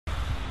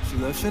She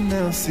left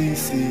Chanel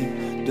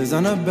CC,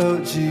 designer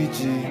belt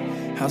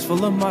GG, house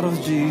full of models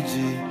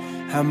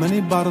GG. How many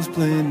bottles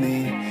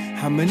plenty?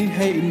 How many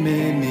hating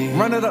many?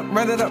 Run it up,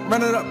 run it up,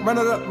 run it up, run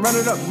it up, run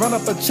it up, run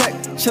up a check.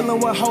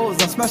 Chillin' with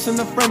hoes, I'm smashing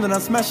a friend and I'm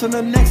smashing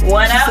the next.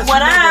 What up,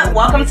 what up?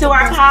 Welcome to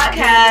our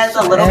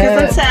podcast, A Little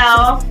Kiss and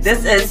Tell.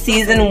 This is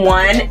season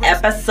 1,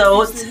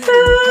 episode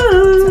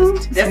 2.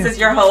 This is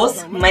your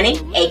host, Money,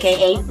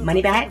 aka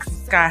Moneybags.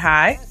 Sky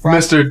High.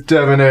 Mr.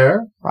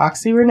 Debonair.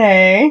 Roxy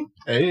Renee.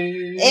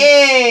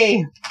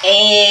 Hey,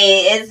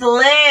 it's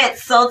lit.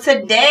 So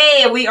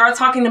today we are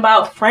talking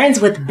about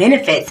friends with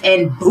benefits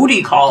and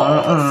booty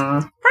calls.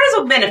 Friends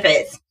with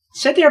benefits.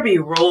 Should there be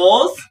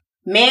rules?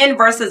 Men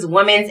versus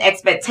women's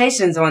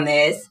expectations on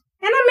this.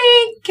 And I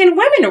mean, can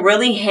women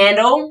really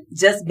handle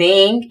just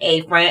being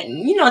a friend?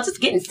 You know, just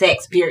getting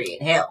sex,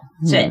 period. Hell,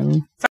 shit.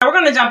 So we're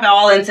going to jump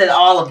all into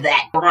all of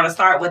that. We're going to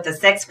start with the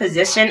sex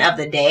position of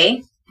the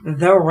day.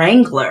 The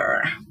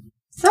Wrangler.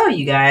 So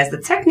you guys,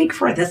 the technique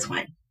for this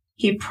one.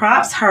 He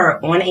props her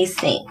on a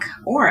sink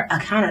or a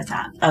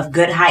countertop of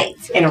good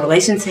height in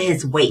relation to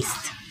his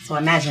waist. So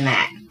imagine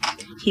that.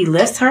 He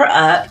lifts her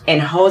up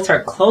and holds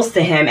her close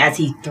to him as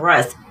he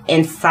thrusts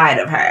inside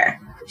of her.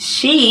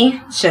 She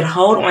should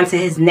hold onto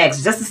his neck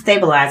just to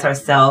stabilize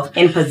herself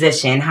in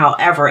position.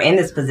 However, in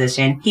this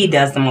position, he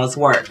does the most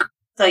work.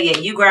 So yeah,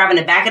 you grabbing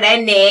the back of that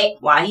neck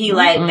while he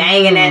like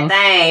banging that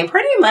thing.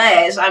 Pretty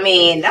much. I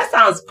mean, that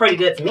sounds pretty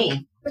good to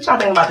me. What y'all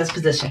think about this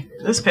position?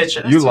 This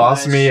picture. You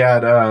lost me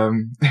at,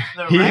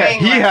 he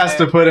has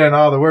to put in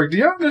all the work. Do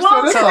you understand?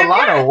 Well, This is a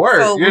lot of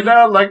work, so you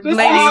know? Like, this is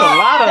a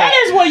lot of...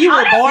 That is what you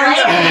were born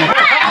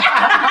to.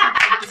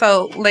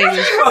 So,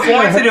 ladies, What you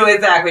want to do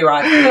exactly,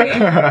 Roxy?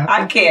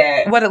 I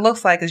can't. what it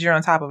looks like is you're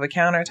on top of a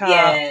countertop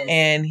Yes.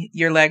 and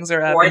your legs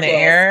are up Or in the desk.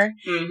 air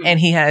Mhm. and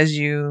he has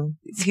you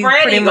he's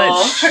Spread pretty eagle.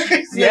 much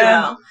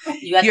Yeah.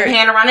 You got your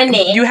hand around the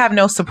neck. you have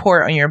no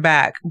support on your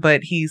back,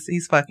 but he's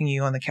fucking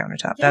you on the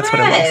countertop. That's what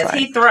it looks like.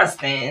 He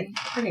thrusting.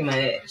 Pretty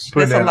much.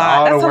 Putting That's a in lot.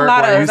 all the That's a work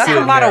lot while you of that's a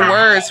sitting lot of there.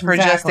 words for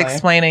just Exactly.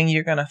 explaining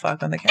you're gonna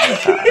fuck on the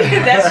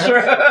countertop. That's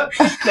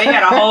true. They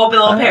had a whole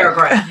little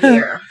paragraph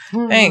here.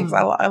 Thanks,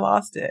 I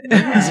lost it.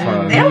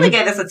 fine. They only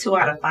gave us a 2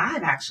 out of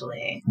 5,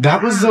 actually.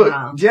 That was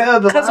Wow. the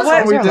last what-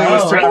 one we did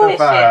was Low. 2 out of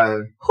 5.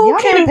 Who Y'all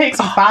can can pick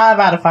some 5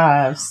 out of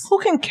 5s. who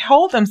can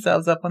hold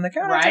themselves up on the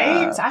countertop?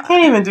 Right? I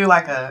can't even do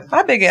like a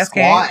My big ass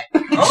squat.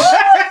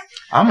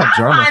 I'm a I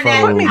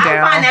germaphobe. me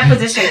down. find that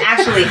position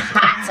actually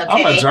hot,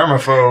 okay? I'm a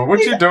germaphobe. What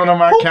you doing on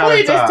my Who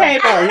cleaned this countertop?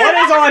 table? What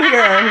is on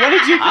here? What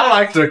did you I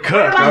like to What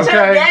cook, about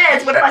your okay?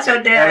 desk? What about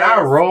your desk? And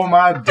I roll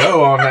my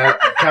dough on that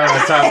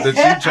countertop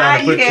that you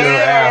trying to put your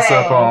ass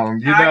up on.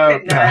 You I know?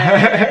 could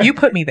not. You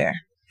put me there.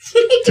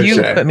 Touche.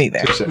 You put me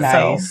there. Touche.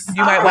 Nice. So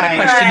you might want to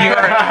Alright.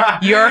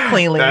 question your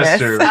cleanliness.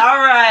 That's true. All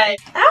right.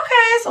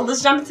 Okay, so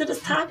let's jump into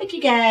this topic,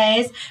 you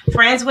guys.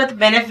 Friends with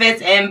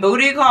benefits and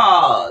booty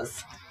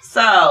calls.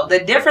 So, the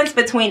difference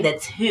between the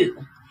two.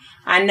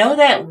 I know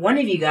that one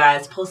of you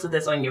guys posted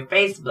this on your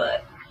Facebook.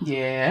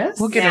 Yes.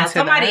 We'll get Now, into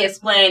somebody that.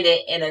 explained it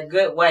in a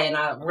good way, and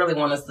I really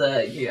want us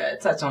to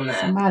touch on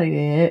that. Somebody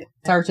did.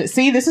 Search it.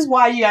 See, this is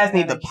why you guys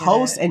need to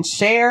post and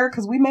share,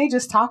 because we may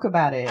just talk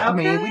about it. I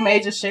mean, Okay. we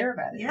may just share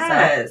about it.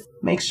 Yes. So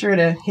make sure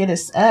to hit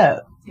us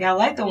up, Yeah, I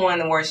like the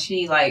one where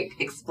she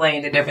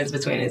explained the difference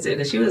between the two.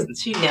 That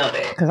she nailed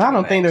it. because I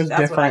don't think there's a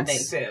That's difference. what I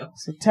think too.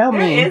 So tell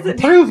There me, is a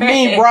prove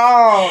me difference.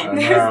 wrong.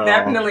 There's No.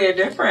 definitely a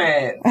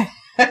difference.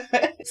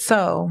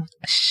 So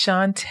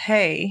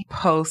Shantae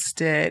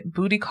posted,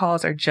 booty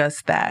calls are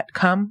just that.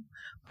 Come,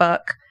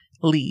 fuck,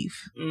 leave.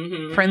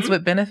 Mm-hmm. Friends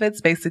with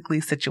benefits, basically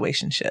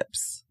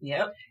situationships.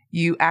 Yep.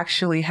 You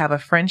actually have a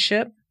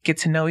friendship, get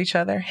to know each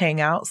other, hang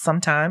out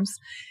sometimes,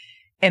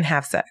 and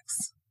have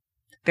sex.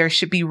 There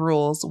should be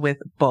rules with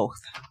both.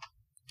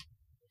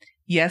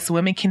 Yes,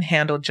 women can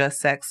handle just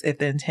sex if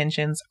the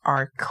intentions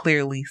are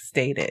clearly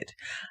stated.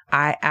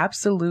 I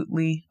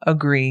absolutely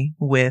agree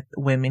with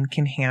women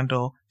can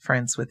handle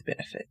friends with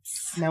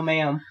benefits. No,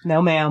 ma'am.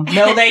 No, ma'am.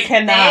 No, they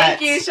cannot.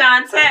 Thank you,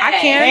 Shantae. I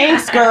can't.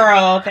 Thanks,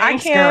 girl.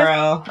 Thanks, can.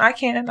 girl. I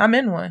can. I'm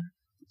in one.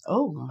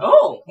 Oh.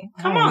 Oh,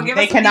 come on, give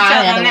They us some cannot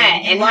details on handle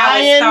that it. and how it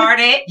Lying.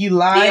 started. You Do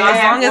lying. y'all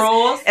have long as-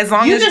 rules? As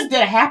long You as just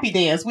did a happy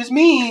dance, which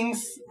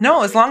means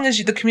as long as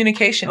the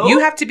communication, Oh. you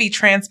have to be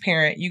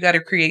transparent. You got to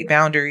create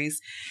boundaries.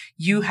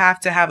 You have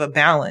to have a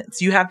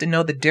balance. You have to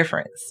know the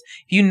difference.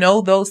 If you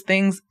know those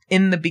things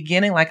in the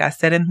beginning, like I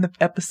said in the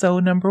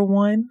episode number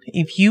 1,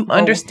 if you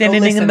understand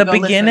it in the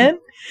beginning,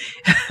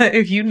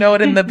 if you know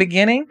it in the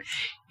beginning,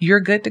 you're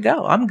good to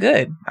go. I'm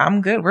good.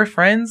 We're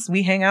friends.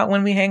 We hang out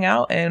when we hang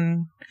out,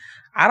 and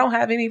I don't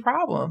have any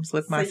problems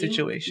with my So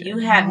situation. You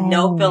have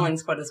no Oh.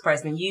 feelings for this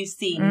person. You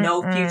see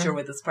no Mm-mm. future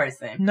with this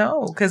person.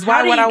 No, because How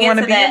why do would you I get want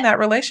to to be that- in that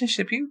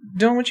relationship? You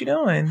doing what you're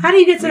doing. How do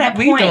you get to that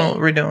we point? doing what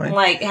we're doing.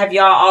 Like, have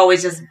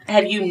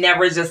you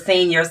never just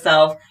seen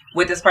yourself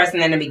with this person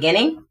in the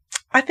beginning?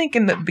 I think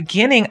in the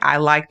beginning I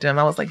liked him.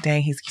 I was like,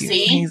 dang, he's cute.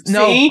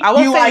 See? I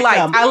won't say like.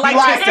 him. I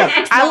liked him.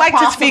 I liked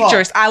his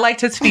features. I liked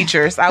his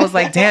features. I was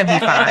like, damn, he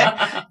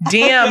fine.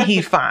 Damn,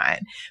 he fine.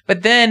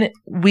 But then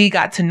we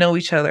got to know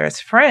each other as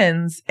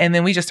friends, and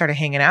then we just started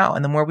hanging out.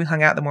 And the more we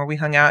hung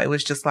out, it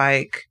was just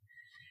like,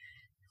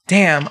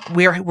 damn,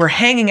 we're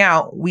hanging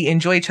out. We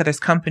enjoy each other's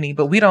company,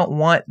 but we don't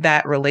want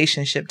that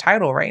relationship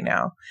title right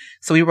now.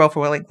 So we wrote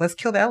for, like, let's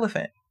kill the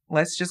elephant.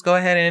 Let's just go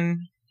ahead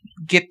and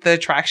get the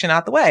attraction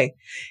out the way.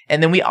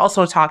 And then we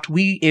also talked,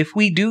 if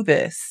we do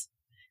this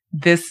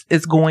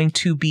is going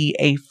to be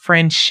a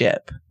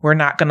friendship. We're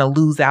not going to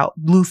lose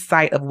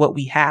sight of what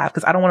we have,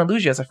 because I don't want to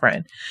lose you as a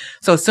friend.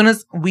 So as soon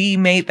as we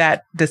made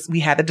we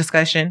had the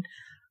discussion,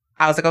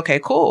 I was like, okay,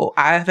 cool.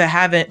 I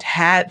haven't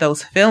had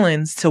those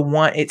feelings to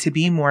want it to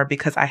be more,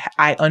 because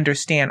I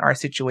understand our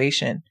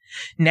situation.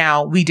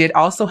 Now we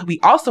also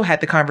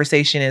had the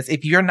conversation is,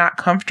 if you're not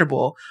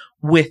comfortable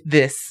with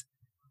this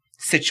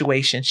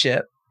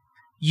situationship,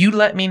 you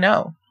let me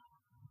know.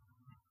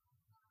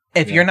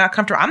 If you're not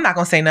comfortable, I'm not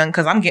going to say nothing,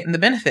 because I'm getting the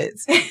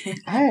benefits.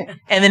 And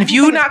then if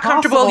you're not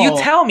comfortable, you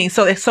tell me.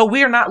 So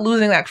we're not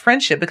losing that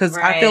friendship, because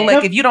I feel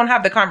like if you don't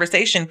have the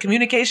conversation,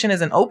 communication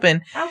isn't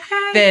open,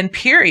 then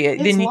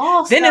period. It's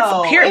lost, then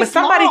it's period. It's but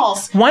somebody,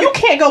 lost. You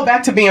can't go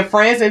back to being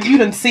friends if you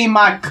didn't see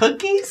my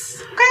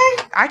cookies.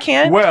 Okay. I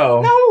can.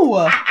 Well.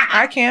 No.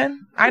 I can.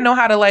 I know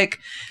how to I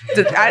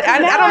don't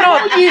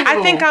know.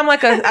 I think I'm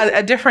like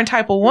a different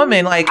type of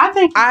woman. Like, I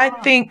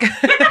think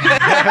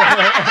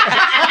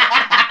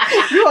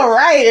you are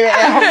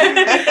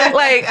right.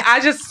 Like, I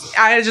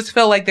just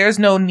feel like there's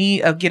no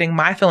need of getting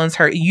my feelings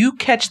hurt. You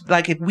catch,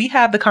 like, if we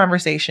have the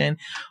conversation,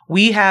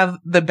 we have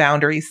the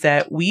boundaries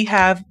set, we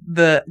have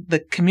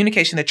the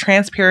communication, the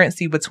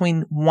transparency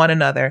between one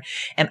another,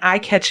 and I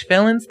catch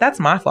feelings, that's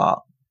my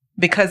fault,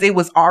 because it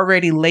was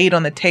already laid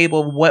on the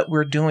table what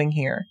we're doing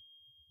here.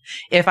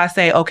 If I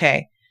say,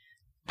 okay,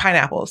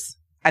 pineapples,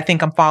 I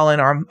think I'm falling,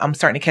 or I'm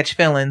starting to catch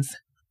feelings,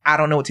 I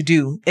don't know what to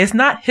do. It's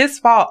not his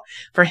fault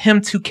for him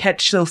to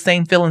catch those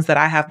same feelings that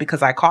I have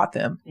because I caught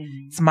them.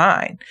 Mm-hmm. It's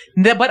mine.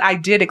 But I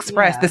did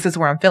express, this is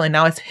where I'm feeling.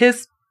 Now it's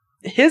his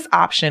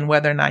option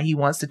whether or not he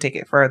wants to take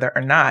it further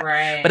or not.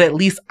 Right. But at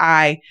least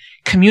I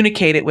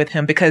communicated with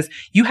him, because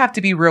you have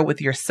to be real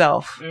with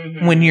yourself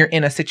when you're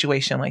in a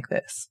situation like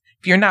this.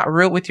 If you're not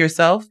real with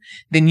yourself,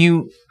 then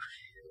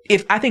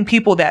I think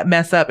people that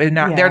mess up and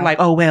they're like,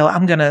 oh, well,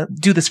 I'm going to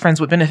do this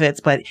friends with benefits,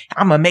 but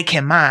I'm going to make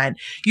him mine.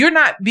 You're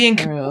not being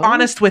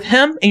honest with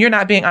him, and you're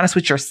not being honest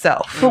with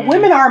yourself. But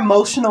women are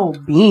emotional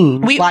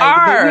beings. We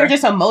are. We're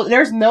just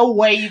there's no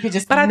way you could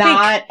just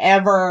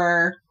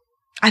ever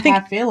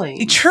have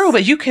feelings. True,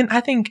 but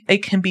I think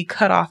it can be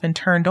cut off and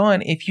turned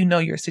on if you know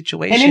your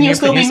situation. And then you'll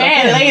still be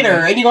mad later,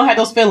 and you're going to have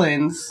those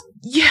feelings.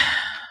 Yeah.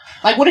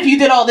 Like, what if you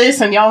did all this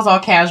and y'all was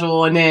all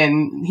casual, and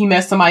then he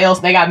met somebody else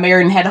and they got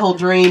married and had the whole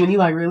dream, and you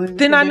like, really?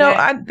 Then I know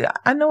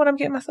what I'm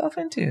getting myself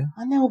into.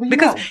 I know, but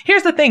because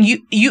here's the thing: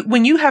 you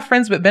when you have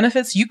friends with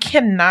benefits, you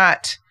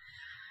cannot,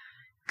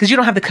 because you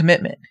don't have the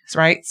commitment,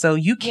 right? So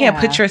you can't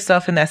put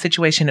yourself in that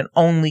situation and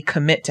only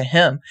commit to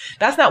him.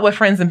 That's not what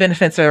friends and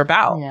benefits are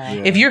about. Yeah.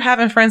 If you're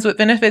having friends with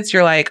benefits,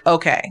 you're like,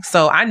 okay,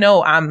 so I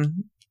know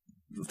I'm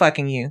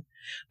fucking you,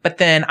 but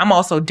then I'm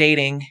also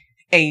dating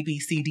A, B,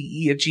 C, D,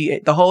 E, F, G,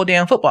 the whole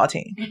damn football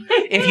team,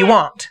 if you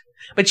want.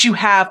 But you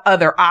have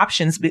other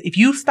options. But if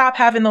you stop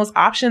having those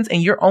options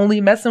and you're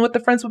only messing with the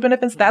friends with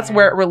benefits, that's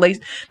where it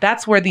relates.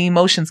 That's where the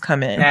emotions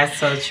come in. That's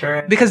so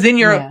true. Because then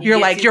you're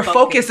like, your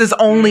focus is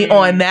only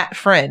on that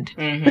friend.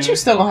 Mm-hmm. But you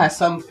still gonna have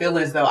some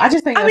feelings, though. I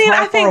just think for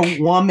a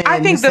woman. I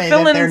think the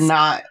feelings, they're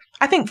not.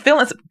 I think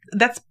feelings.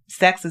 That's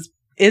sex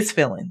is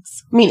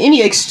feelings. I mean,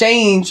 any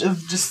exchange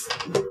of just.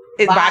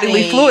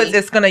 Bodily fluids,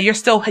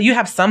 you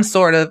have some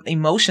sort of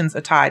emotions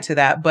tied to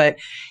that, but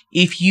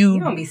if you're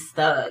gonna be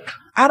stuck.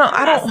 I'm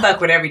not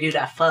stuck with every dude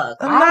I fuck.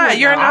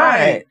 You're not.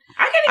 I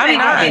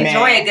can't even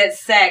enjoy a good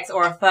sex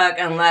or fuck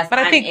unless. But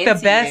I think the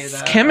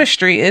best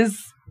chemistry is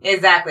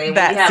exactly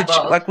that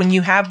like when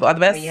you have the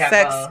best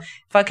sex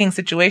fucking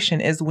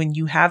situation is when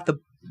you have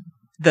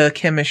the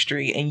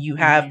chemistry and you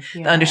have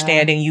the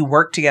understanding, you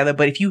work together.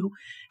 But if you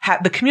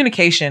have the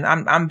communication,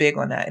 I'm big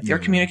on that. If your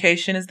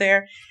communication is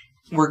there,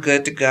 we're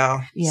good to go.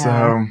 Yeah.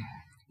 So,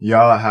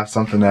 y'all have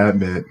something to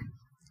admit.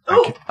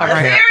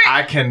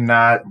 I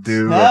cannot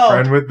do a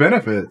friend with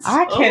benefits.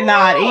 I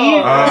cannot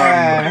either.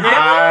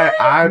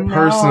 I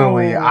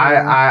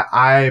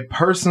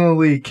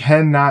personally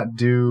cannot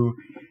do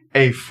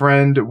a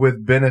friend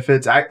with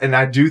benefits.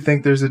 I do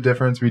think there's a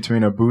difference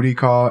between a booty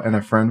call and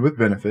a friend with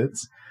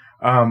benefits.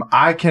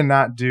 I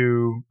cannot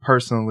do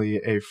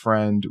personally a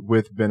friend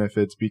with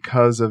benefits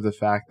because of the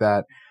fact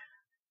that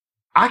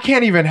I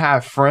can't even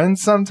have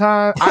friends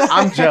sometimes.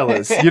 I'm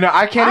jealous.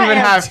 I can't even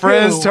have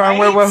friends to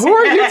where, well, who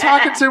are you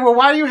talking to? Well,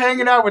 why are you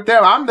hanging out with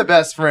them? I'm the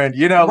best friend.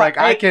 Like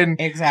I can.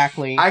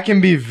 Exactly. I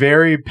can be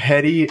very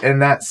petty in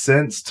that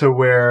sense to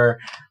where,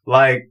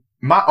 like,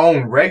 my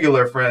own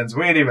regular friends,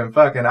 we ain't even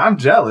fucking. I'm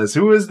jealous.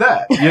 Who is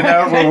that?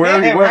 Well,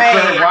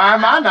 why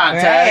am I not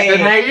tagged?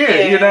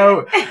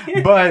 And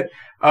they, But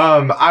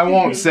I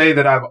won't say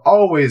that I've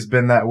always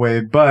been that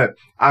way, but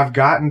I've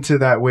gotten to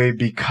that way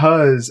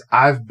because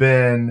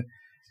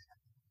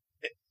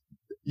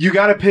you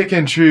got to pick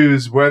and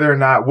choose whether or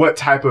not what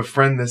type of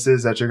friend this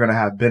is that you're going to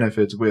have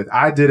benefits with.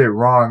 I did it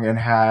wrong and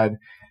had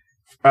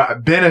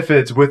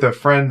benefits with a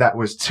friend that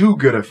was too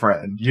good a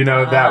friend,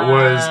 that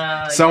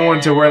was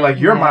someone to where like,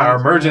 you're my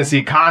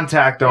emergency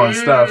contact on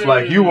stuff.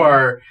 Like you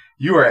are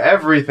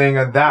everything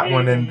on that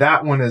one. And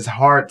that one is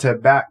hard to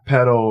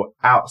backpedal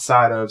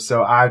outside of.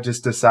 So I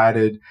just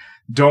decided,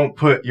 don't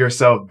put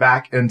yourself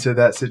back into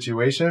that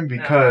situation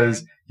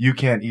because you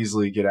can't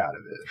easily get out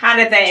of it. How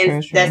did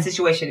that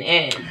situation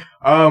end?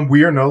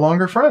 We are no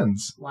longer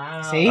friends.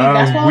 Wow. See,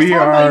 that's what I was talking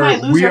about. You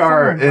might lose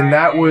your friend. And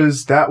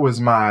that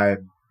was my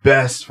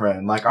best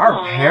friend. Like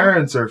our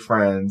parents are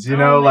friends,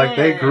 like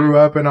they grew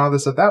up and all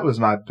this stuff. That was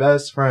my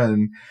best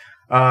friend.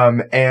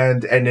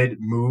 And it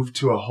moved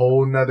to a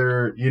whole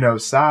nother,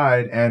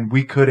 side, and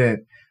we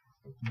couldn't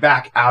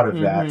back out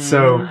of that.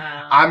 So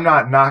I'm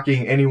not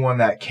knocking anyone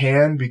that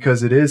can,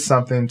 because it is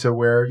something to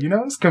where,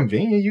 it's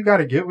convenient. You got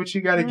to get what you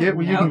got to get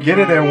when you can get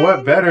it. And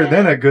what better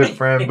than a good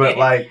friend? But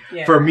like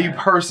for me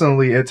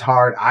personally, it's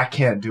hard. I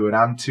can't do it.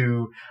 I'm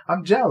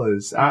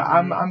jealous.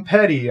 I'm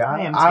petty.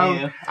 I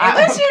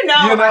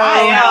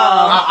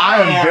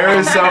am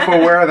very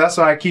self-aware. That's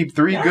why I keep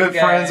three good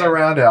friends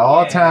around at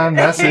all times.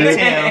 That's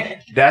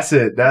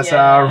it. That's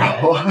how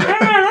I roll.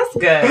 That's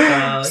good,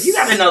 though. You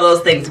got to know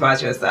those things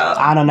about yourself.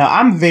 I don't know.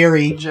 I'm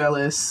very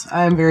jealous.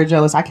 I am very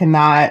jealous. I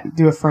cannot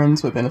do a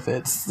friends with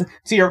benefits.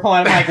 To your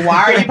point, I'm like,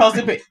 why are you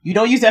posting? You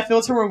don't use that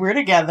filter when we're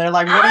together.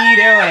 Like, what are you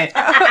doing?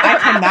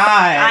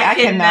 I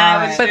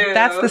cannot. But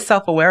that's the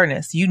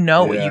self-awareness. You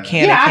know what you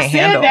can and can't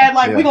handle. I said that,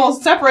 like, we're going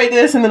to separate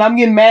this, and then I'm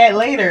getting mad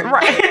later.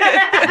 Right.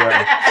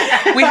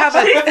 We have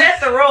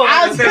that's the rule.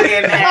 I'm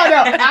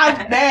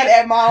mad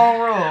at my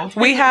own rules.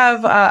 We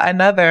have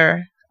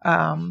another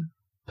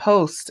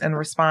post in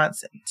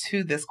response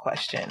to this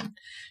question.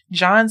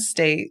 John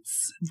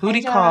states,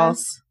 booty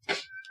calls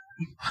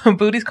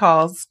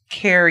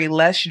carry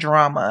less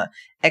drama,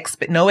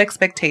 no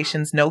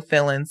expectations, no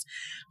feelings.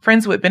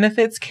 Friends with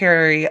benefits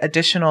carry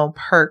additional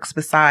perks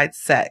besides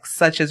sex,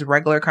 such as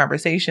regular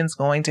conversations,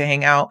 going to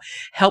hang out,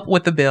 help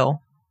with the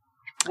bill.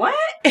 What?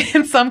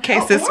 In some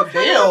cases,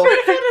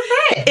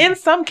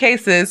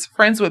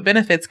 friends with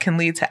benefits can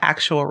lead to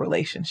actual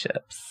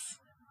relationships.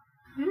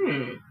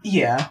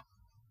 Yeah.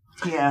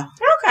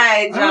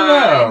 Okay, John. I don't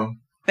know.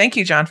 Thank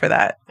you, John, for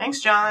that.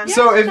 Thanks, John.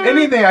 So, if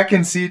anything, I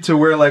can see to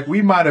where, like,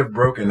 we might have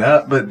broken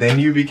up, but then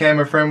you became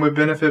a friend with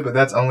benefit, but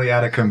that's only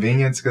out of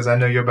convenience, because I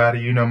know your body,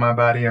 you know my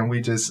body, and we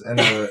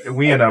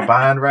in a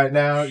bind right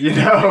now, Like,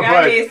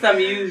 I need some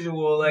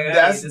usual. Like,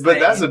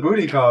 that's a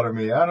booty call to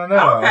me. I don't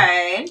know.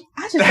 Okay.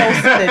 I just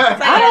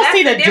don't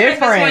see the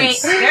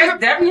difference. There's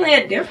definitely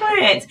a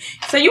difference.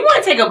 So, you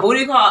want to take a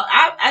booty call?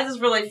 I just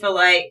really feel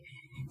like,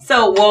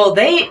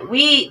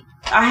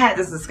 I had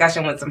this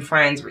discussion with some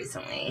friends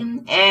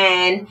recently,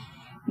 and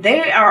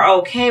they are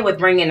okay with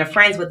bringing the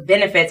friends with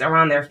benefits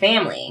around their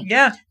family.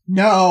 Yeah.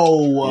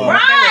 No.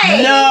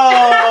 Right.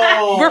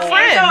 No. We're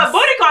friends. And so a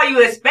booty call,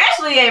 you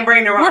especially ain't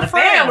bringing around the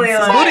family.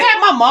 So I had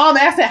my mom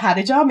ask it, how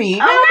did y'all meet?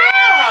 No.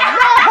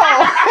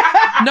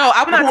 No,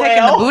 I'm not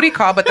taking the booty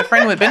call, but the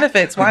friend with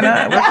benefits, why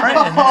not? We're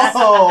friends.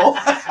 No.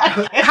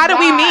 How did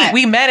we meet?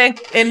 We met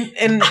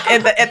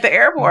at the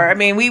airport. I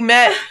mean, we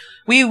met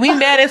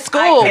in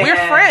school. We're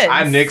friends.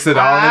 I nixed it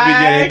all in the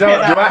beginning. Do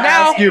I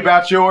ask you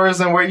about yours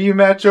and where you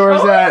met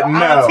yours at? No.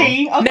 Now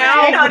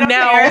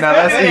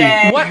let's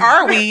eat. What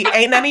are we?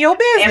 Ain't none of your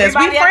business.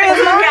 Everybody We friends.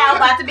 y'all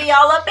about to be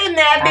all up in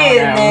that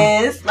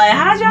business. Like,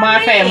 how'd y'all My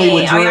meet? family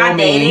would drill Are y'all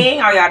me.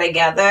 dating? Are y'all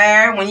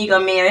together? When you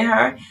gonna marry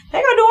her?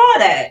 They gonna do all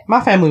that.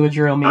 My family would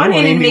drill me. It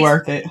wouldn't even be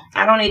worth it.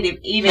 I don't need to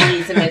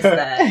mix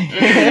that.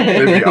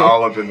 They'd be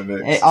all up in the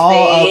mix.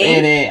 All up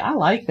in it. I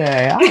like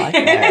that.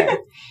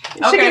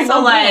 Okay,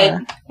 so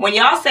like, when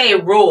y'all say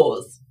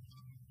rules,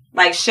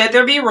 like, should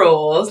there be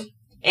rules?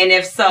 And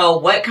if so,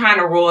 what kind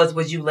of rules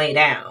would you lay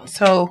down?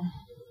 So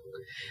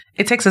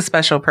it takes a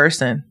special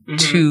person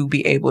to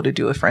be able to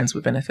do a friends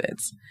with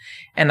benefits.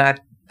 And I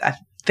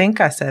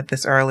think I said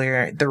this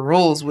earlier. The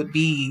rules would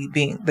be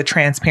the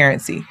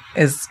transparency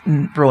is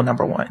rule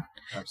number one.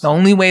 Absolutely. The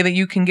only way that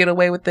you can get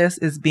away with this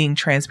is being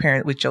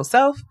transparent with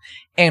yourself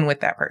and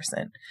with that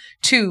person.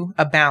 2,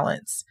 a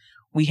balance.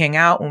 We hang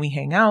out when we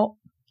hang out.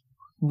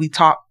 We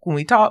talk when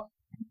we talk.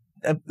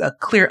 A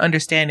clear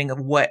understanding of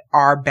what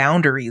our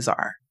boundaries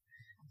are.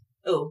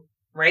 Ooh,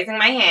 raising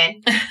my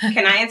hand.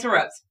 Can I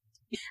interrupt?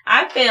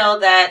 I feel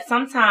that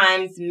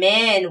sometimes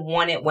men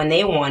want it when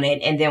they want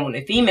it, and then when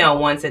the female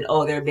wants it,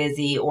 they're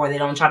busy, or they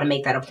don't try to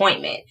make that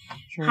appointment.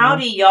 True. How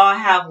do y'all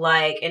have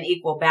like an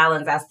equal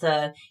balance as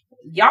to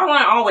y'all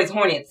aren't always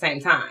horny at the same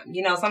time?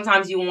 You know,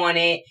 sometimes you want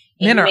it.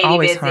 Men are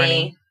always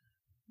horny.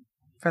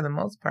 For the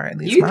most part, at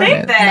least. You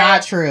think that?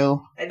 Not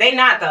true. They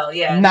not though.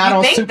 Yeah. Not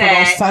on Super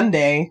Bowl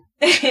Sunday.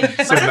 So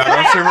not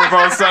on Super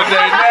Bowl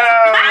Sunday.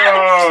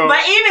 No.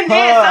 But even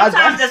then,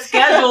 sometimes the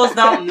schedules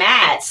don't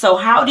match. So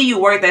how do you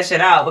work that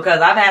shit out? Because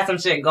I've had some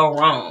shit go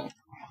wrong.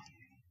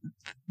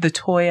 the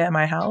toy at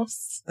my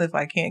house. If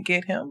I can't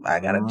get him, I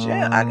got a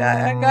gem. I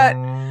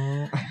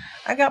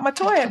got my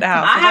toy at the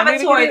house. I have a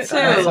toy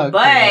too, so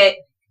but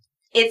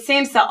it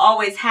seems to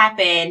always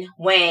happen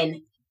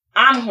when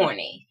I'm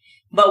horny.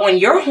 But when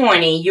you're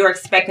horny, you're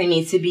expecting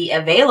me to be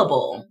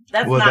available.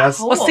 That's not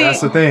cool. Well, see,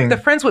 that's the thing. The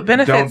friends with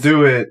benefits. Don't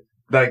do it.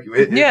 Like,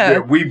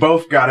 we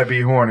both gotta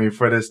be horny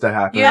for this to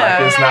happen. Yeah.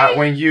 Like, it's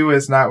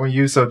not when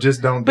you, so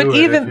just don't do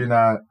it if you're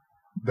not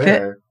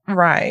there.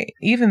 Right.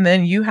 Even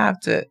then, you have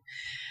to,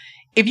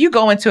 if you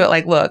go into it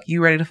like, look,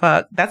 you ready to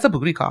fuck, that's a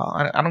booty call.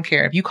 I don't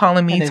care. If you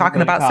calling me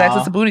talking about sex,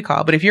 it's a booty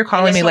call. But if you're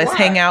calling me, let's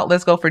hang out,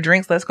 let's go for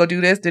drinks, let's go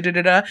do this,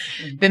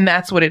 then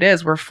that's what it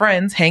is. We're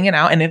friends hanging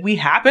out. And if we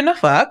happen to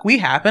fuck, we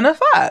happen to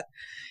fuck.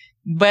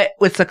 But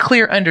it's a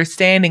clear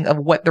understanding of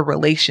what the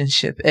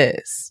relationship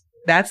is.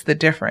 That's the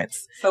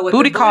difference. So with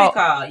booty the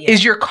call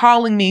is you're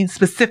calling me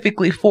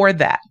specifically for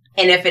that.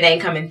 And if it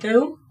ain't coming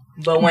through,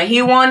 but when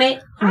he want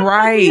it,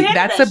 right,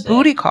 that's a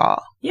booty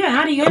call. Yeah,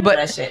 how do you handle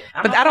that shit?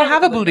 But I don't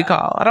have a booty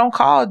call. I don't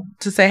call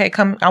to say, hey,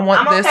 come, I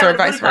want this, or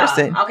vice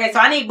versa. Okay, so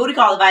I need booty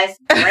call advice.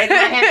 Raise my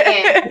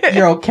hand again.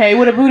 You're okay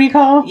with a booty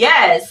call?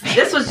 Yes,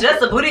 this was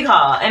just a booty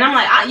call. And I'm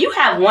like, you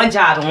have one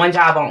job and one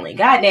job only.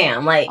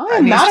 Goddamn, like. I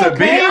need to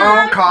be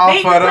on call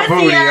for the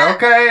booty,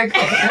 okay?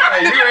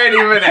 You ain't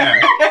even there.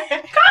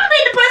 Come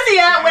beat the pussy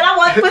up when I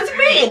want the pussy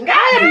beat.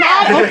 I am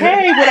not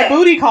okay with a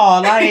booty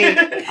call.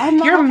 Like, I'm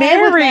not You're okay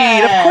married. with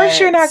that. Of course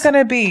you're not going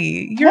to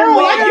be. You're No,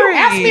 married. like, you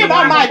asked me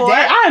about my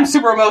day. I am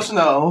super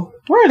emotional.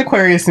 We're an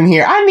Aquarius in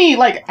here. I need,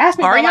 like, ask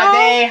me about my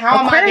day. How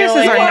am I doing?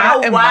 Aquariuses are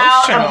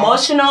not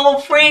emotional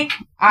freak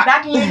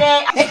back in your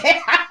day.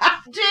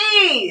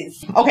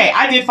 Jeez. Okay,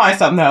 I did find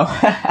something, though.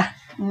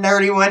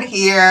 Nerdy one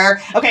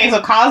here. Okay,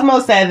 so Cosmo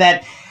said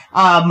that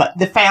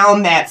they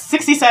found that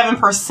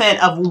 67%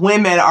 of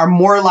women are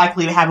more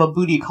likely to have a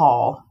booty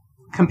call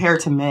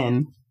compared to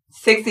men.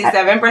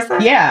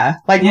 67%? Yeah.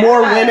 Like,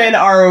 more women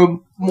are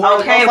more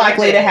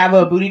likely to have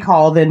a booty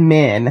call than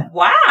men.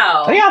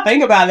 Wow. What do y'all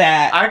think about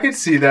that? I could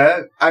see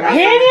that. Can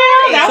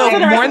you? That was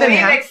more than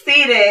half.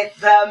 Exceeded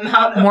the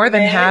amount of more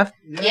than half.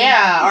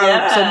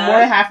 Yeah. So more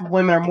than half of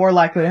women are more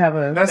likely to have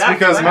a. That's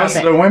because most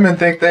of the women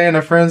think they in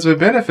a friends with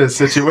benefits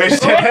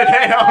situation and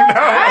they don't know.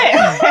 Right.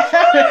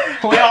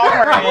 We all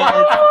heard it.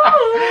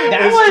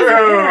 That was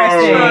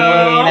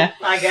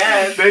interesting. I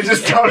guess. They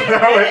just don't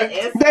know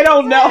it. They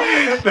don't know.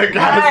 The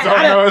guys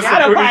don't know it's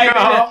a booty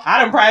call.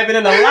 I done probably been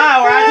in a lie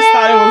where I just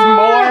thought it was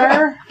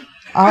more.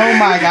 Oh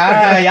my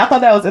god. Y'all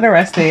thought that was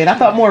interesting. I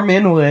thought more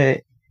men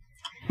would.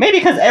 Maybe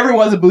because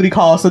everyone's a booty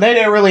call, so they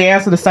didn't really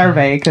answer the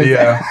survey. They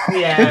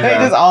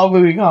just all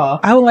booty call.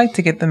 I would like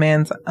to get the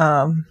man's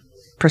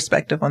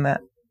perspective on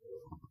that.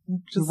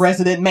 Just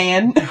resident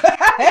man.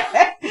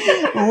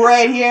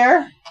 Right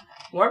here.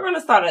 We're going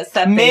to start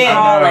accepting men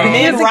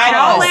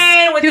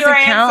right with your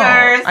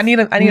answers. I need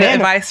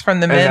advice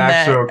from the men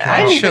that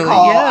actually,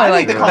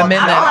 like the men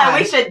that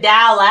we should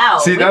dial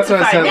out. See, that's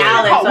what I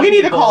said. We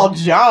need to call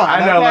John.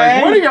 I know,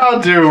 like, what do y'all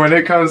do when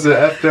it comes to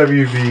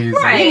FWBs?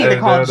 Right. We need to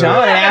call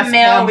John and ask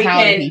him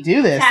how did he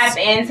do this. Tap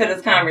into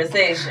this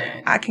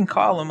conversation. I can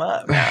call him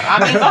up.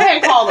 I mean, go ahead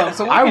and call him.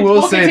 So I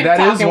will say that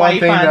is one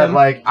thing that,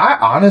 like, I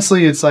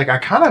honestly, it's like I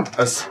kind of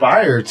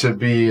aspire to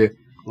be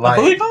like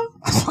a booty call?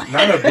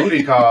 Not a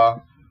booty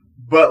call,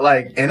 but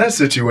like in a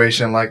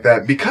situation like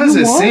that because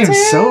it seems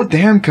so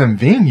damn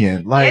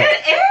convenient. Like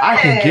I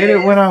can get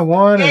it when I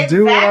want and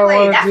do what I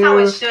want to do. That's how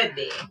it should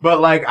be.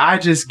 But like I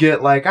just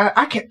get like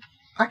I can't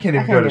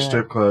even go to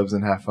strip clubs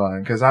and have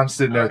fun because I'm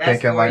sitting there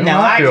thinking like,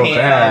 I feel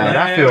bad.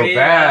 I feel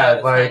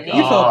bad. Like you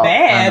feel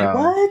bad?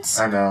 What?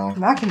 I know.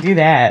 I can do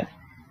that.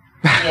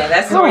 Yeah,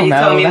 that's the story you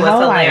told me was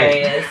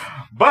hilarious.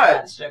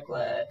 But strip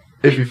club.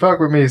 If you fuck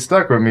with me,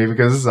 stuck with me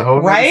because it's a whole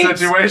other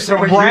situation.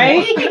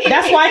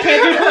 That's why I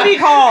can't do booty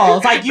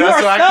calls. Like you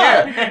are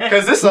stuck.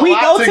 Because it's a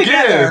lot to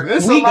give.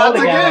 It's a lot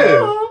to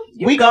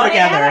give. We go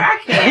together.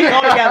 We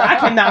go together. I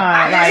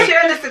cannot. I'm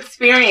sharing this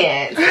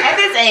experience at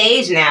this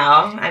age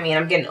now. I mean,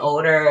 I'm getting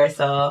older,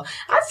 so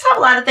I just have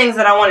a lot of things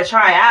that I want to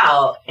try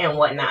out and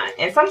whatnot.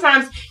 And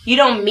sometimes you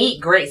don't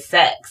meet great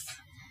sex,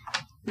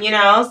 you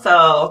know.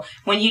 So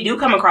when you do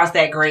come across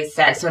that great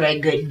sex or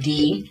that good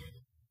D.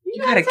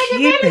 You gotta keep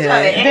it.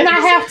 Then I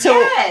have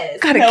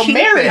to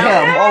marry him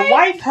or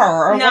wife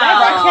her or whatever.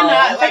 I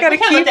cannot. I gotta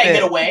keep that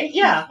get away.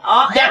 Yeah.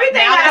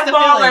 Everything has to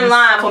fall in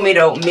line for me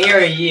to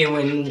marry you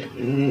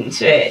and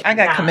shit. I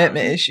got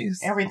commitment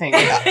issues. Everything.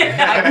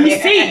 We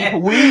see.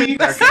 We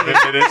got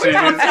commitment issues. We're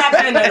gonna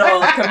tap into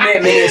those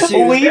commitment issues.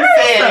 We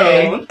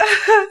see.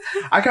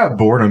 I got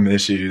boredom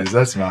issues.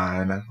 That's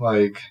mine.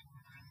 Like,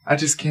 I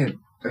just can't.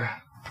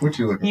 What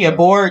you looking? You get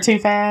bored too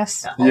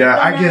fast. Yeah,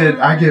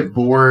 I get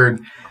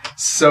bored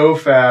so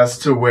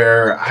fast to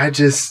where I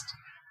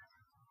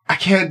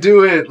can't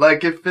do it.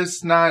 Like if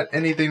it's not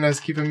anything that's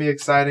keeping me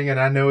exciting and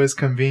I know it's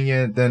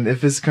convenient, then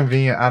if it's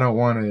convenient, I don't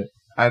want it.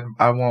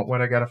 I want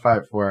what I gotta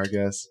fight for, I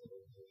guess.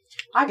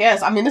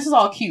 I mean, this is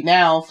all cute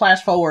now.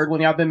 Flash forward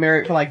when y'all been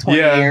married for like 20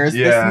 years.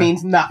 Yeah. This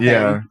means nothing.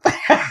 Yeah.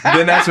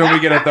 then that's when we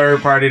get a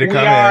third party to come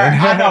in.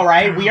 I know,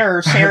 right? We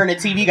are sharing a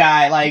TV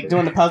guy, like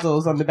doing the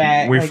puzzles on the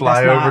back. We like,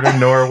 fly over to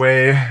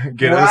Norway,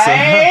 get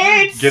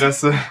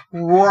us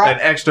an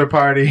extra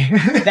party.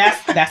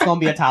 That's gonna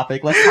be a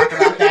topic. Let's talk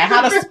about that.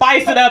 How to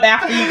spice it up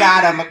after you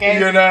got him, okay?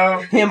 You know,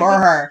 him or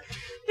her.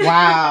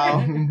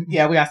 Wow.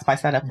 Yeah, we gotta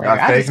spice that up later.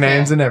 Got fake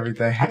names and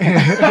everything.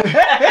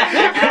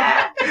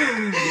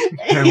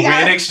 And we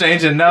ain't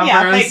exchanging numbers.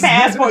 Yeah, fake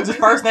passports, just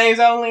first names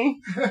only.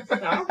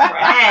 All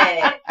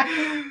right.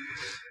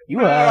 You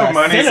a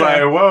money's senator.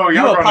 like, whoa, y'all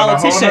You a run on the whole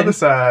politician. other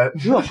side.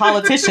 You a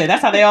politician.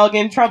 That's how they all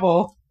get in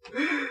trouble.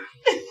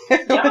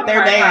 With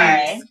their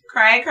names.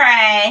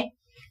 Cray.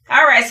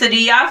 All right, so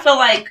do y'all feel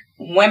like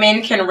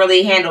women can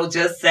really handle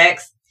just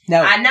sex?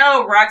 No. I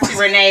know Roxy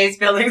Renee's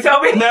feelings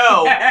over here.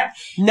 No,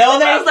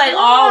 It's like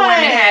all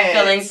women have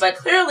feelings, but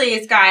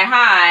clearly Sky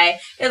High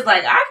is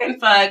like, I can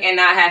fuck and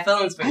not have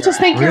feelings for you. I just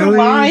think you're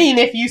lying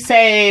if you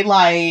say,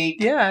 like,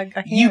 Yeah, I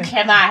can. you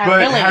cannot have But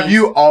feelings. have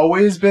you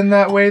always been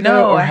that way, though?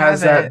 No, or I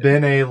has haven't. that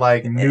been a,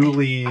 like,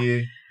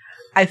 newly...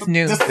 It's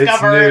new.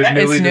 Discovered. It's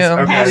new. It's new.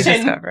 Okay. Newly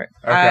discovered.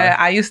 Okay.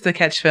 I used to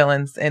catch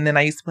feelings, and then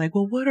I used to be like,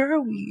 well, what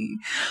are we?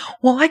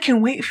 Well, I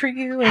can wait for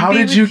you. And How be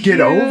did with you get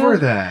over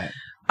that?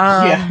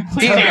 Yeah.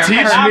 Teach Teach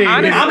me.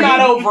 I'm not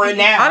over it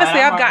now. Honestly,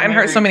 I'm I've gotten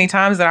hurt so many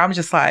times that I'm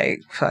just like,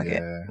 fuck Yeah.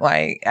 it.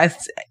 Like,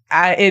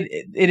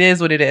 it is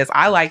what it is.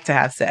 I like to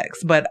have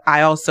sex, but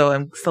I also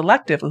am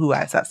selective of who I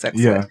have sex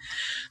with.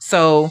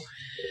 So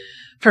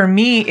for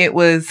me, it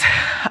was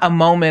a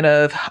moment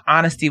of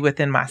honesty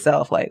within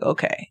myself. Like,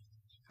 okay,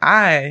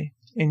 I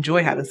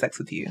enjoy having sex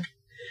with you.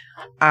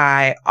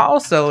 I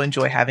also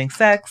enjoy having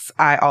sex.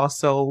 I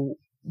also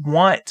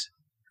want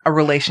a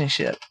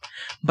relationship.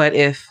 But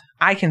if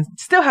I can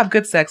still have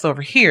good sex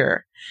over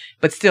here,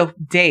 but still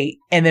date.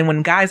 And then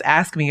when guys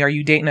ask me, are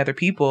you dating other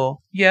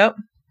people? Yep.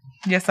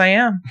 Yes, I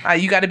am.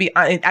 You got to be,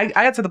 I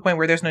got to the point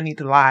where there's no need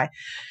to lie.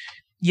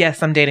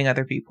 Yes, I'm dating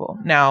other people.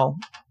 Now,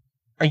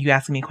 are you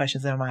asking me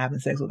questions? Am I having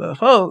sex with other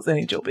folks? That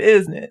ain't your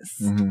business.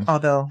 Mm-hmm.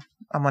 Although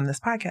I'm on this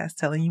podcast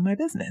telling you my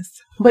business.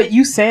 But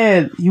you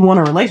said you want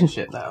a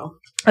relationship, though.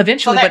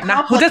 Eventually, So that but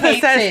not. Who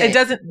doesn't complicates say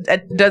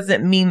it. it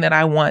doesn't mean that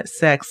I want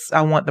sex.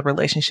 I want the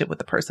relationship with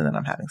the person that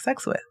I'm having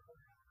sex with.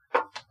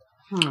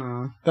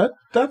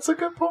 That's a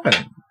good point.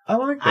 I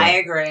like that. I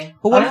agree.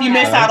 But what if you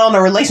miss out on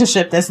a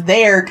relationship that's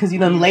there because you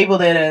done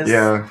labeled it as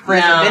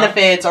friends with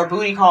benefits or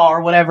booty call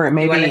or whatever it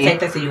may You want to be? take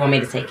this or you want me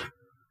to take it?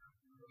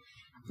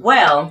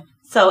 Well,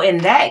 so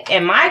in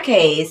my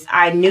case,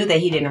 I knew that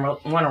he didn't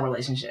want a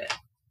relationship.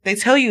 They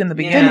tell you in the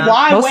beginning. Then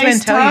why Most men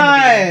waste tell you in the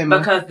beginning. time?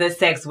 Because the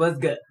sex was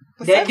good.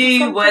 That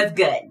dude was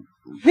good.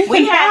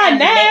 We had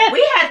that.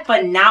 We had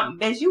phenomenal.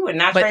 Bitch, you would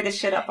not But trade this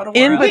shit up for the world.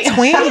 in between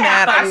We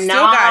that, had I still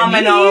got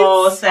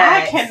phenomenal needs. I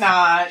sex.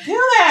 cannot do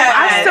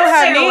that. I still This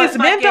have nigga was needs.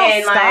 Men don't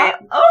fucking stop. like,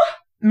 oh.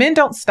 Men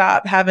don't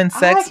stop having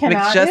sex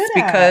cannot just do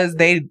that. because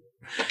they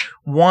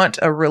want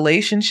a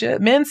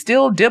relationship. Men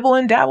still dibble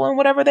and dabble in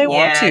whatever they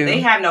want to. They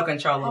have no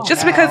control over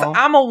Just that. because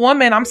I'm a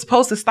woman, I'm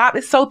supposed to stop.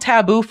 It's so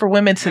taboo for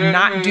women to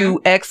not do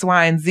X,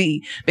 Y, and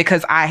Z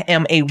because I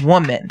am a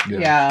woman.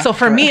 Yeah. So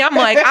for me, I'm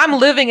like, I'm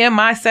living in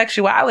my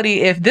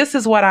sexuality. If this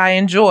is what I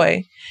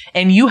enjoy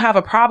and you have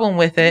a problem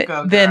with it,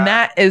 then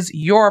that is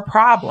your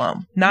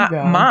problem, not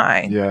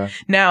mine. Yeah.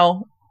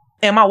 Now,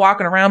 am I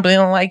walking around being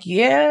like,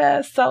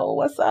 yeah, so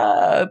what's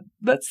up?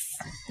 Let's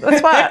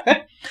fuck.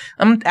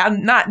 I'm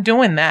not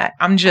doing that.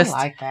 I'm just, I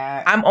like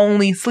that. I'm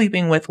only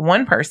sleeping with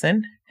one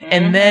person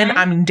and then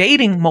I'm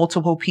dating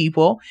multiple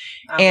people.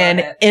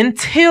 And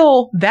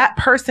until that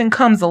person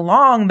comes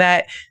along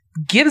that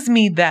gives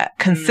me that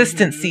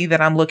consistency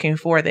that I'm looking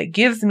for, that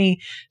gives me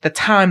the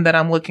time that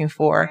I'm looking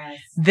for,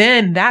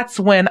 then that's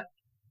when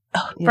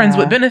friends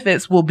with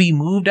benefits will be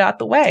moved out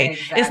the way.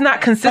 It's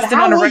not consistent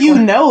on a regular. How will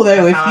you know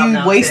though if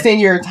you wasting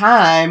your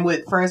time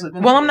with friends with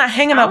benefits? Well, I'm not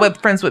hanging out with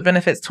friends with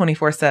benefits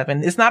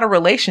 24/7. It's not a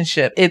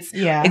relationship. It's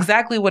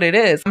exactly what it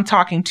is. I'm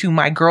talking to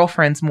my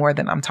girlfriends more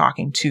than I'm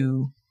talking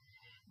to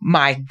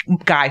my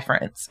guy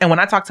friends. And when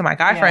I talk to my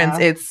guy friends,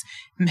 it's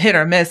hit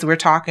or miss. We're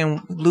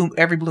talking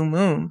every blue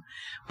moon.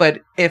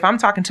 But if I'm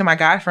talking to my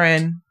guy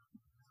friend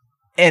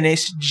and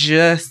it's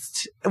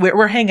just,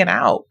 we're hanging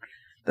out,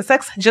 the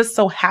sex just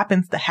so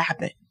happens to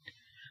happen.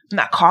 I'm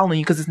not calling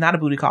you because it's not a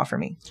booty call for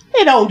me.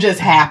 It don't just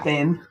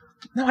happen.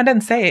 No, I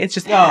didn't say it. It's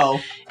just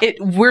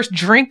we're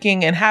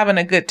drinking and having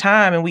a good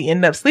time and we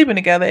end up sleeping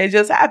together. It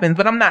just happens.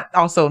 But I'm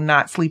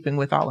not sleeping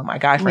with all of my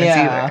guy friends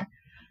either.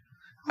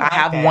 I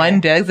have one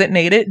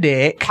designated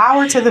dick.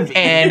 Power to the V.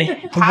 And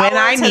when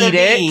I need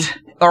it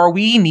or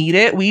we need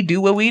it, we do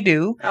what we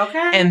do.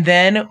 Okay. And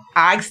then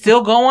I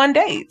still go on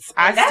dates.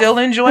 I still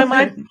enjoy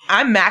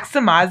I'm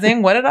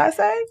maximizing, what did I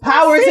say?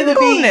 Power to the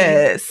V.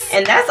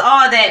 And that's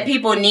all that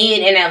people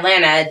need in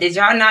Atlanta. Did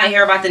y'all not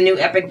hear about the new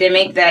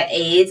epidemic that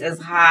AIDS is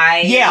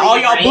high? Yeah, all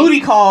y'all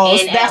booty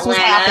calls. That's what's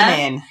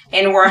happening.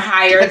 And we're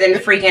higher than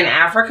freaking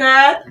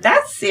Africa.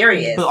 That's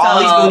serious. But all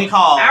these booty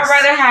calls. I'd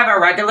rather have a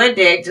regular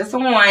dick just a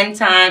one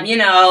time,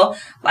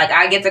 like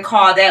I get to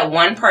call that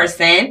one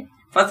person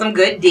for some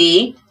good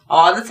D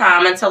all the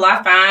time until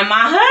I find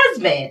my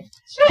husband.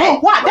 Shit.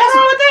 What? What's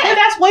wrong with that?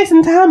 That's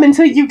wasting time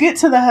until you get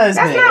to the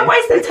husband. That's not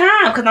wasting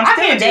time because I'm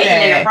still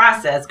dating in the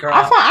process, girl.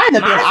 I end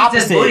up being opposite.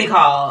 Just booty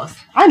calls.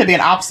 I end up being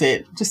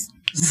opposite. Just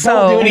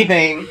don't do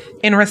anything.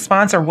 In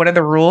response, or what are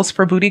the rules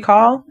for booty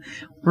call?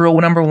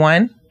 Rule number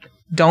 1,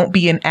 don't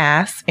be an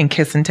ass and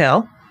kiss and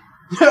tell.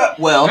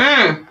 Well,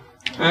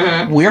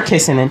 we're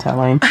kissing and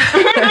telling.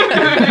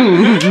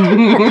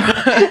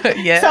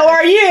 Yeah. So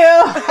are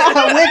you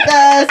with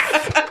us?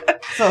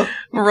 So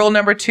Rule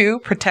number 2,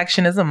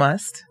 protection is a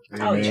must.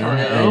 Oh,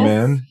 yeah.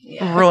 Amen.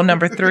 Yeah. Rule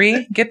number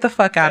 3, get the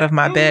fuck out of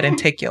my bed and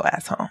take your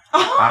ass home.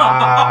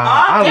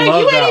 I Dang,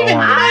 love you ain't that even-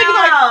 one.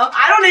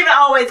 I don't even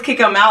always kick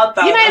them out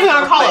though. you're not even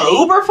gonna call an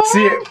Uber for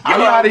See, it? I'm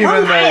not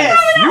even there.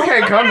 You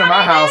can't come to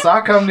my house.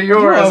 I'll come to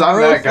yours. You're I'm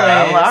that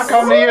guy. I'm like, I'll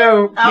come to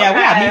you. Yeah,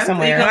 we gotta meet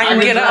somewhere. I can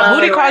get up.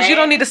 Booty calls, you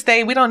don't need to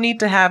stay. We don't need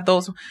to have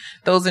those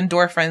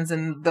endorphins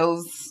and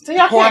those So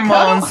y'all can't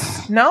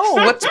hormones. No,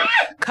 what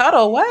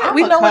cuddle? What? I'm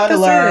We a know what this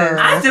cuddler. is.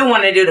 I do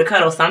want to do the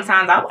cuddle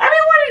sometimes. I've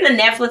been wanting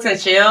to Netflix and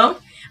chill,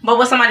 but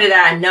with somebody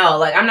that I know.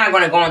 Like, I'm not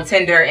going to go on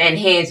Tinder and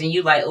Hinge and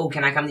you like, oh,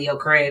 can I come to your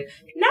crib?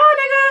 No,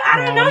 nigga,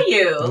 I don't know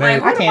you.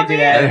 Like, I can't do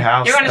that. They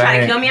house You're going to try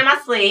to stank. kill me in my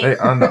sleep. They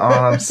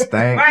underarms stink.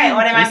 Right,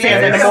 what am I You say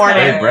it in the doing? morning.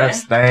 They breath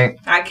stank.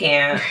 I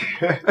can't.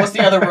 What's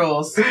the other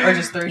rules? Or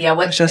just 3? Yeah,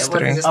 what? Just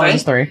was it 3. Just Oh, 3?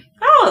 just 3.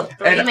 Oh,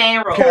 3 And-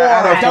 main rules. Can I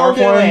add a Don't fourth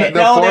do one? it. The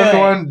Don't do fourth it.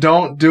 one,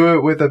 don't do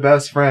it with a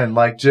best friend.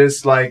 Like,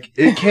 just like,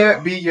 it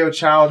can't be your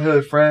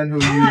childhood friend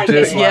who you like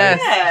just it. like,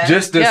 Yeah.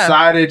 just Yeah.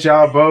 decided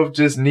y'all both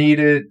just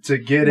needed to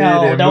get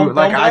No, it. And don't move.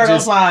 Like, blur I those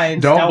just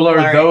lines. don't blur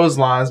it. those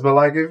lines. But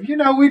like, if,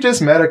 we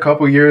just met a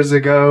couple years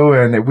ago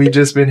and we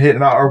just been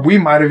hitting out, or we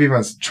might have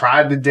even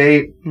tried to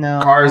date.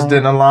 No. Cars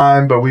didn't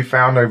align, but we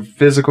found a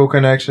physical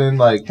connection.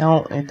 Like,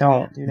 Don't do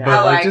that. but I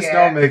like, like just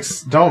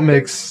it. don't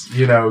mix,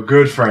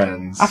 good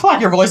friends. I feel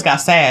like your voice got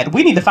sad.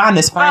 We need to find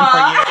this friend for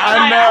you.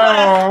 I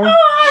know.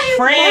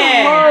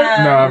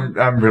 Friend.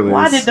 No, I'm really.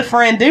 Why did the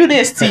friend do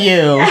this to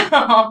you?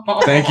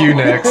 Thank you.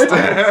 Next.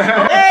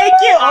 Thank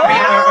you.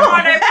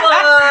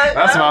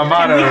 That's my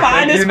motto. Can we find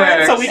Thank this you friend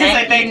next. so we can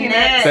say thank you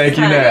next? Thank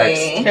you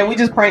next. Can we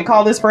just prank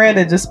call this friend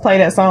and just play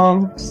that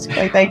song? Just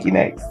play thank you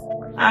next.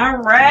 All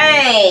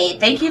right.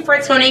 Thank you for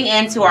tuning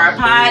in to our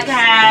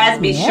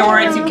podcast. Be sure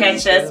to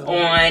catch us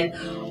on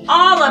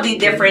all of the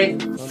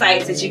different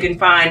sites that you can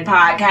find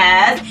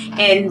podcasts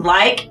and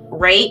like,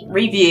 rate,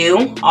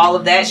 review, all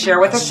of that. Share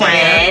with a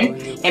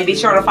friend. And be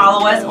sure to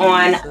follow us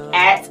on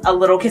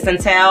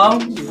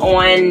 @ALittleKissAndTell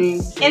on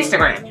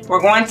Instagram.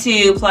 We're going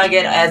to plug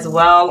it as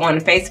well on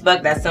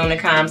Facebook. That's soon to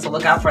come, so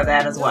look out for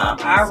that as well.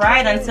 All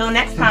right. Until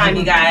next time,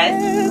 you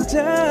guys.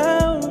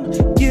 Down,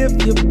 give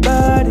your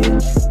body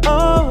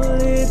all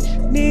it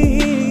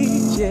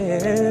needs,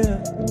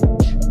 yeah.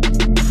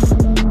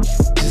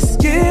 Just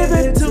give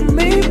it to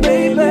me,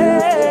 baby,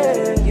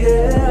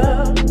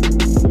 yeah.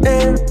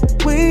 And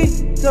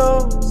we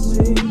don't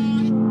see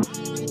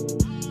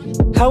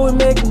how we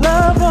make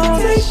love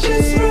on the sheet.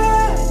 Take this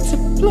ride to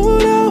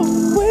Pluto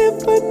with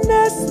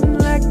finesse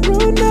like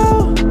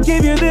Bruno.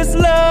 Give you this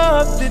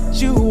love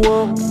that you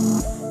want.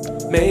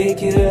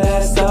 Make it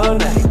last all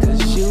night,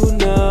 'cause you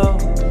know.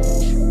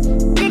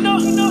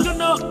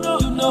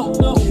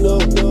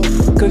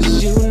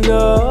 Cause you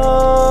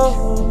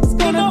know it's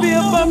gonna be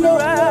a bumpy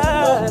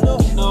ride.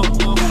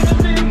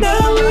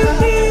 Now we're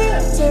here,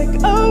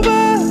 take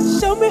over.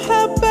 Show me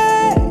how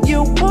bad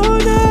you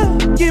wanna.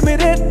 Give me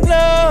that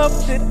love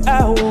that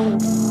I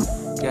want.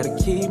 Gotta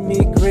keep me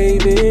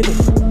craving it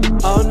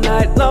all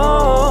night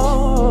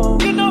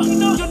long. You know.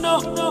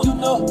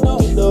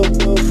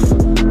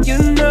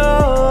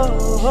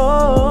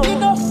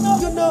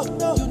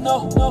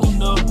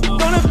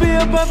 Gonna be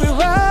a bumpy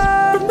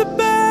ride from the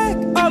back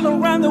all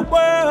around the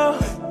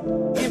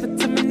world. Give it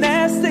to me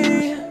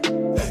nasty.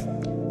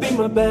 Be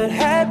my bad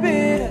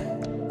habit.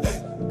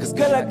 'Cause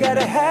girl, I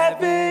gotta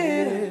have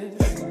it.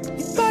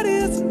 Your body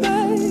is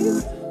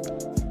amazing.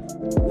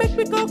 Make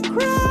me go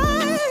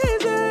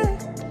crazy.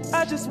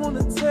 I just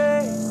wanna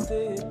taste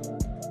it.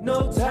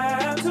 No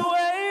time to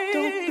wait.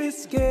 Don't be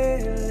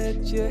scared,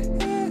 let your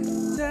head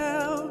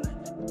down.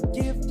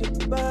 Give your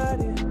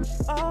body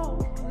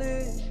all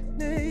it